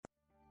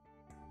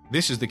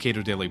This is the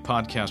Cato Daily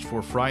Podcast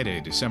for Friday,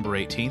 December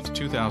 18th,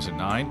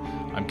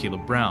 2009. I'm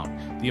Caleb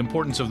Brown. The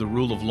importance of the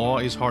rule of law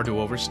is hard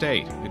to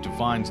overstate. It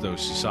defines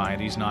those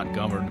societies not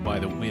governed by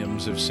the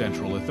whims of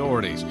central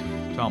authorities.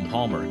 Tom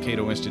Palmer,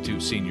 Cato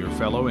Institute Senior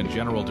Fellow and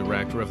General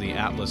Director of the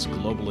Atlas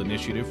Global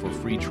Initiative for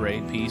Free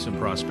Trade, Peace, and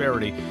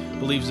Prosperity,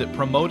 believes that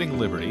promoting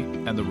liberty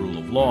and the rule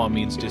of law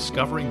means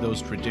discovering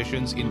those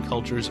traditions in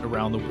cultures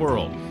around the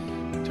world.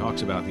 He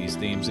talks about these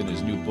themes in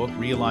his new book,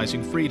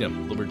 Realizing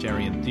Freedom,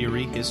 Libertarian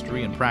Theory,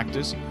 History, and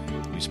Practice.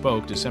 We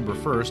spoke December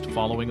 1st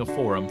following a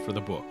forum for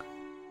the book.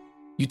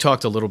 You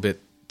talked a little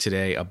bit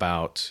today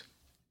about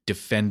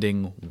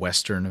defending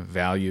Western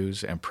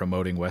values and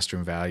promoting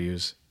Western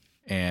values,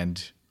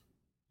 and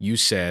you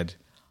said,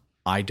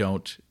 I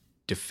don't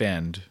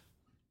defend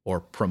or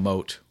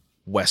promote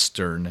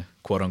Western,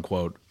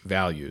 quote-unquote,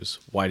 values.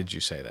 Why did you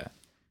say that?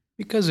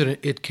 Because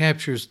it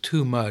captures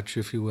too much,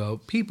 if you will.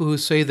 People who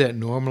say that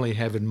normally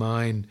have in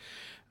mind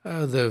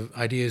the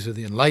ideas of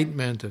the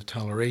Enlightenment, of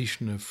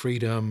toleration, of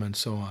freedom, and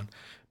so on.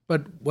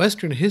 But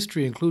Western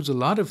history includes a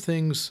lot of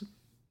things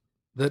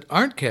that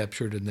aren't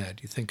captured in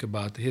that. You think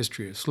about the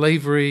history of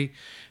slavery,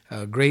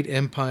 great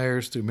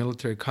empires through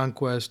military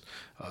conquest,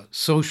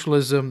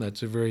 socialism,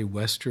 that's a very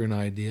Western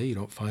idea. You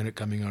don't find it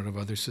coming out of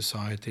other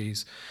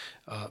societies.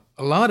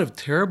 A lot of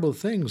terrible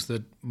things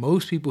that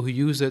most people who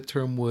use that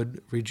term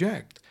would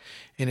reject.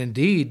 And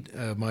indeed,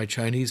 my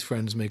Chinese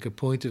friends make a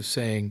point of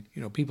saying,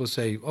 people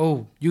say,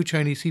 oh, you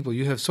Chinese people,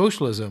 you have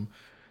socialism.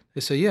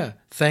 They say, yeah,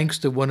 thanks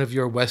to one of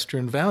your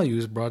Western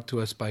values brought to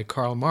us by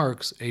Karl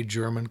Marx, a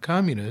German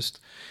communist,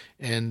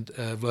 and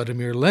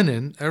Vladimir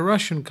Lenin, a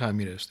Russian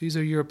communist. These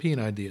are European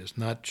ideas,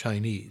 not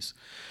Chinese.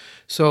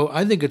 So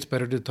I think it's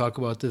better to talk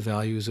about the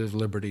values of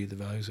liberty, the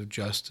values of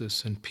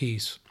justice and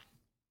peace.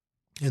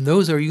 And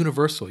those are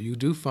universal. You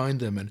do find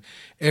them in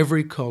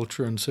every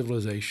culture and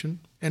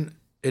civilization, and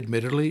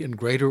admittedly in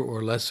greater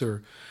or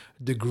lesser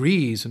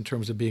degrees in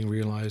terms of being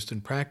realized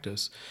in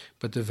practice.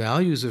 But the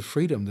values of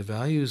freedom, the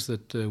values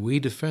that we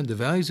defend, the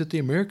values that the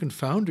American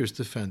founders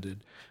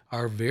defended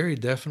are very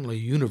definitely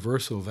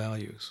universal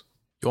values.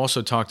 You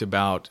also talked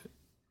about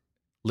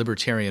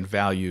libertarian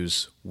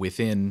values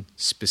within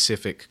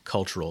specific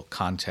cultural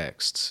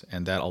contexts,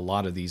 and that a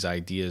lot of these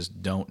ideas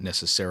don't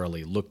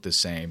necessarily look the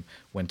same.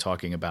 When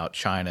talking about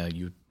China,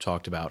 you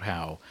talked about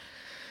how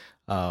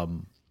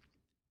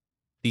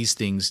these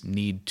things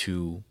need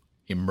to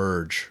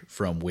emerge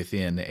from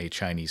within a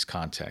Chinese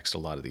context, a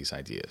lot of these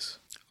ideas.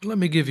 Let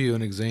me give you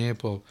an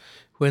example.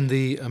 When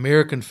the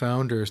American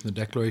founders in the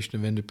Declaration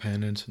of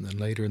Independence and then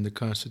later in the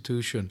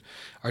Constitution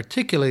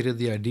articulated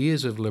the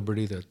ideas of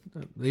liberty that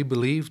they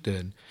believed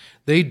in,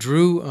 they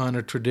drew on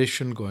a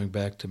tradition going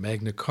back to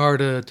Magna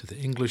Carta, to the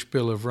English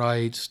Bill of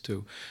Rights,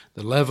 to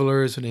the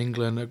Levelers in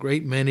England, a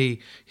great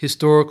many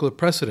historical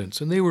precedents,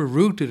 and they were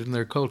rooted in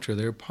their culture.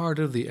 They're part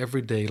of the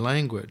everyday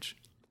language.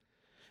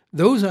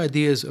 Those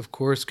ideas, of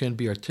course, can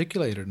be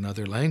articulated in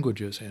other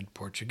languages, in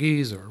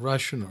Portuguese or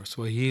Russian or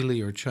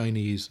Swahili or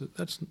Chinese.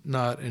 That's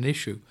not an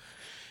issue.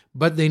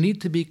 But they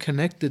need to be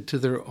connected to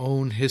their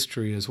own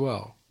history as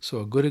well. So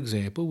a good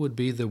example would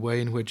be the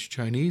way in which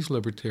Chinese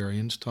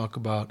libertarians talk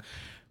about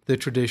the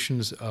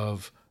traditions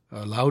of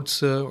Lao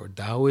Tzu or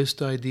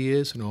Taoist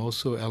ideas, and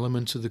also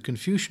elements of the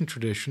Confucian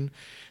tradition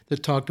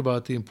that talked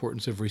about the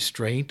importance of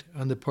restraint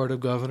on the part of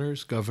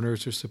governors.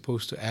 Governors are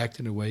supposed to act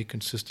in a way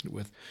consistent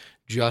with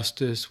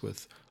justice,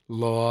 with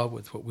law,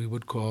 with what we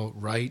would call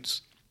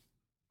rights,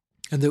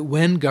 and that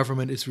when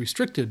government is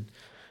restricted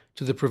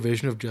to the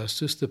provision of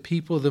justice, the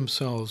people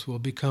themselves will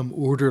become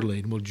orderly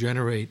and will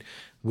generate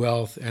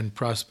wealth and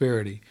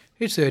prosperity.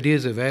 It's the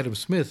ideas of Adam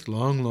Smith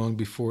long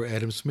before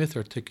Adam Smith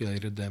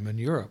articulated them in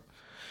Europe.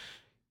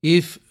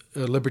 If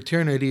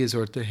libertarian ideas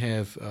are to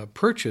have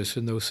purchase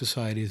in those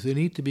societies, they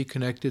need to be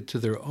connected to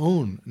their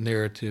own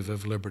narrative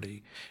of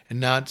liberty and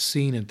not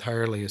seen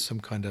entirely as some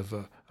kind of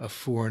a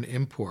foreign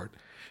import.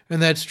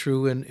 And that's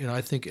true in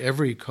I think,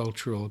 every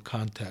cultural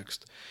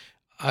context.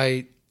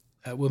 I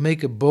will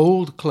make a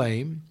bold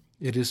claim.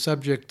 It is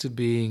subject to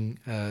being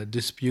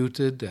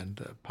disputed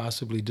and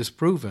possibly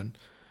disproven,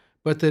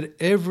 but that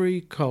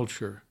every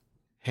culture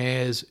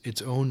has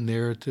its own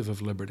narrative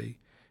of liberty,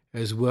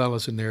 as well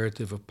as a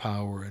narrative of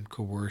power and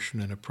coercion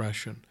and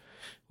oppression.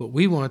 What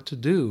we want to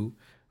do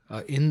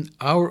in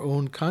our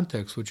own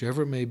context,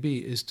 whichever it may be,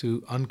 is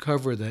to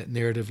uncover that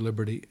narrative of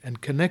liberty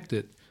and connect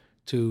it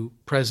to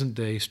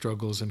present-day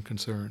struggles and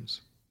concerns.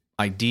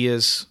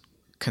 Ideas,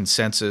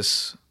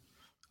 consensus,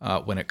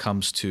 when it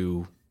comes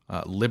to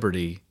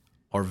liberty,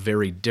 are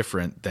very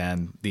different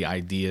than the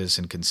ideas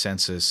and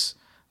consensus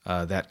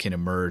that can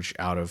emerge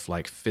out of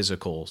like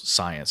physical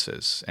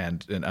sciences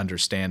and an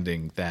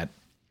understanding that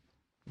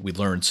we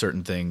learn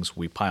certain things,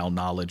 we pile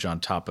knowledge on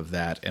top of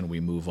that, and we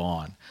move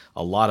on.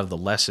 A lot of the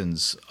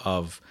lessons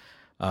of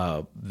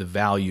the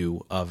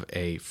value of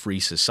a free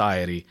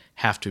society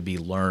have to be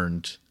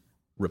learned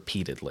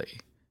repeatedly.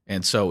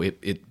 And so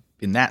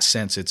in that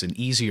sense, it's an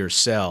easier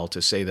sell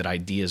to say that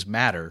ideas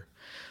matter,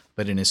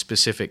 but in a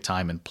specific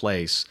time and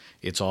place,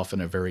 it's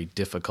often a very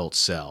difficult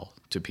sell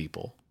to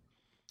people.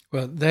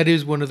 Well, that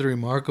is one of the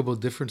remarkable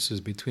differences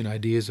between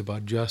ideas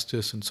about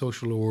justice and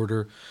social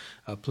order,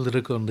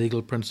 political and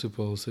legal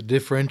principles that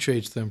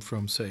differentiates them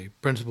from, say,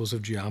 principles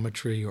of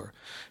geometry or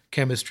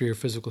chemistry or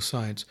physical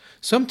science.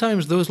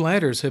 Sometimes those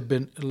latter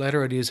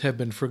ideas have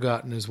been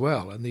forgotten as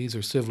well, and these are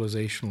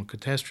civilizational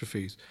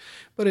catastrophes.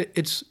 But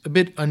it's a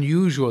bit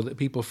unusual that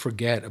people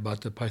forget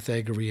about the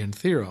Pythagorean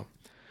theorem.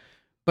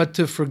 But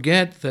to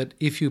forget that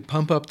if you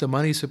pump up the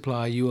money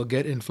supply, you will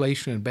get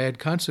inflation and bad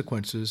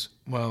consequences,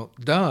 well,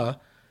 duh.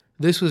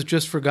 This was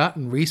just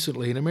forgotten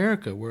recently in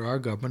America, where our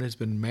government has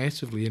been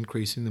massively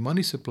increasing the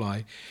money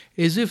supply,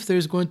 as if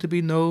there's going to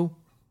be no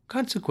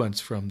consequence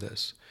from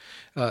this.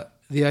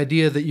 The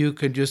idea that you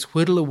can just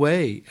whittle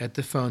away at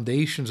the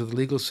foundations of the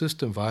legal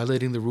system,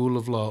 violating the rule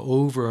of law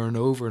over and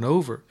over and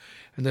over,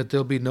 and that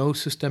there'll be no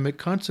systemic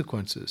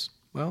consequences.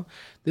 Well,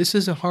 this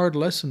is a hard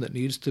lesson that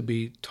needs to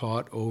be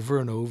taught over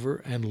and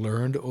over and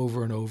learned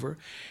over and over,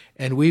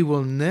 and we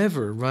will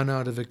never run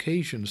out of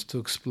occasions to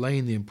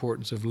explain the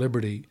importance of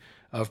liberty,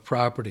 of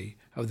property,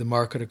 of the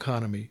market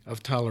economy,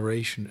 of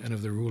toleration, and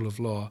of the rule of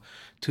law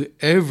to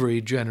every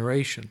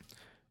generation.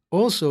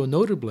 Also,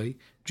 notably,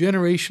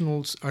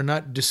 generationals are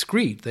not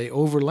discrete. They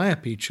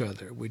overlap each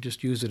other. We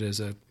just use it as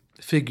a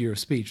figure of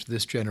speech,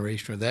 this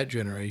generation or that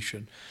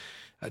generation.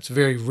 It's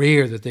very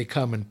rare that they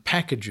come in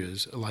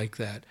packages like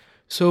that.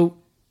 So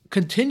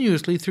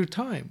continuously through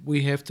time,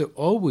 we have to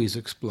always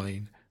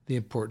explain the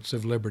importance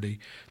of liberty.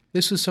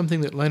 This is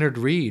something that Leonard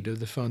Read of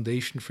the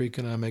Foundation for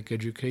Economic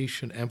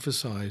Education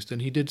emphasized, and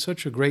he did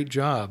such a great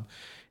job.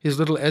 His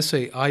little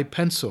essay, I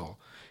Pencil,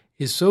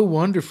 is so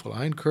wonderful.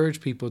 I encourage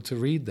people to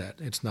read that.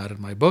 It's not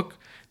in my book,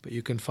 but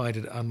you can find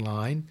it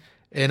online.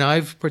 And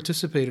I've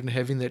participated in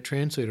having that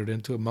translated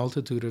into a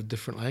multitude of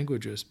different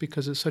languages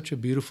because it's such a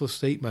beautiful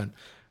statement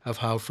of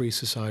how free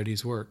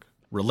societies work.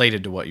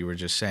 Related to what you were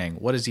just saying,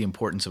 what is the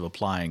importance of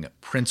applying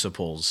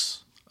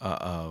principles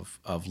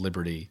of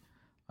liberty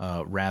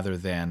rather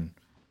than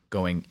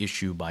going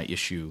issue by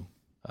issue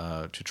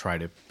to try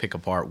to pick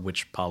apart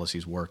which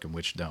policies work and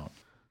which don't?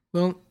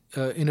 Well,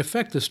 in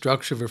effect, the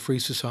structure of a free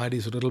society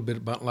is a little bit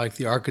about like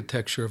the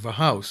architecture of a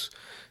house.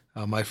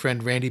 My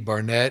friend Randy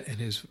Barnett, in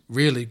his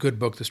really good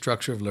book, The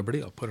Structure of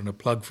Liberty, I'll put in a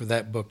plug for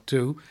that book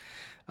too,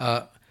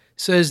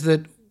 says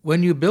that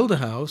when you build a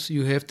house,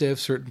 you have to have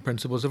certain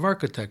principles of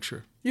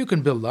architecture. You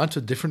can build lots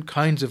of different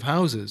kinds of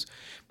houses,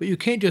 but you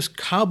can't just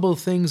cobble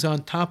things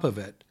on top of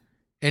it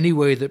any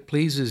way that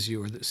pleases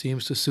you or that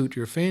seems to suit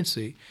your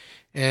fancy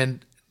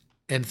and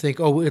think,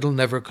 oh, it'll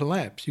never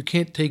collapse. You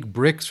can't take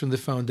bricks from the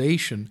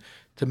foundation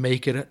to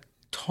make it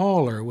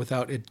taller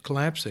without it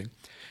collapsing.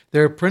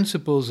 There are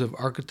principles of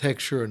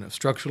architecture and of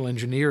structural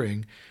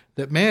engineering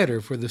that matter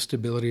for the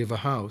stability of a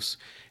house.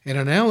 And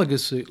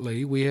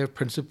analogously, we have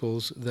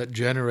principles that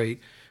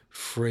generate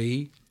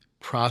free,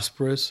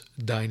 prosperous,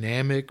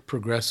 dynamic,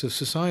 progressive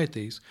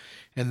societies.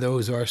 And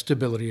those are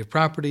stability of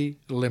property,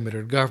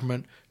 limited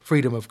government,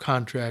 freedom of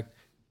contract,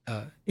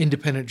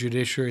 independent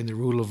judiciary and the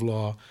rule of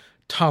law,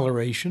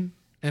 toleration,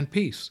 and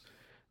peace.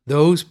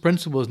 Those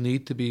principles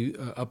need to be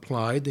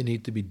applied. They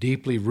need to be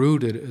deeply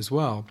rooted as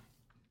well.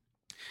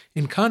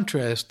 In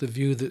contrast, the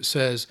view that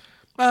says,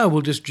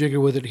 we'll just jigger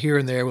with it here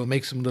and there, we'll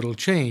make some little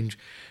change,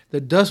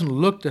 that doesn't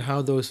look to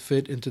how those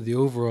fit into the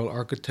overall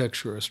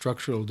architecture or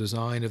structural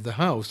design of the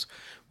house,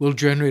 will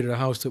generate a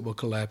house that will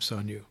collapse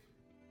on you.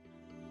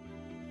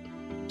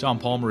 Tom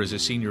Palmer is a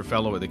senior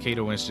fellow at the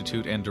Cato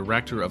Institute and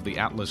director of the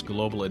Atlas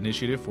Global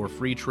Initiative for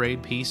Free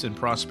Trade, Peace, and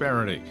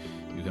Prosperity.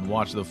 You can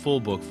watch the full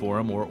book for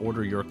him or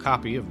order your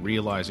copy of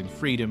Realizing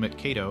Freedom at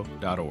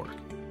cato.org.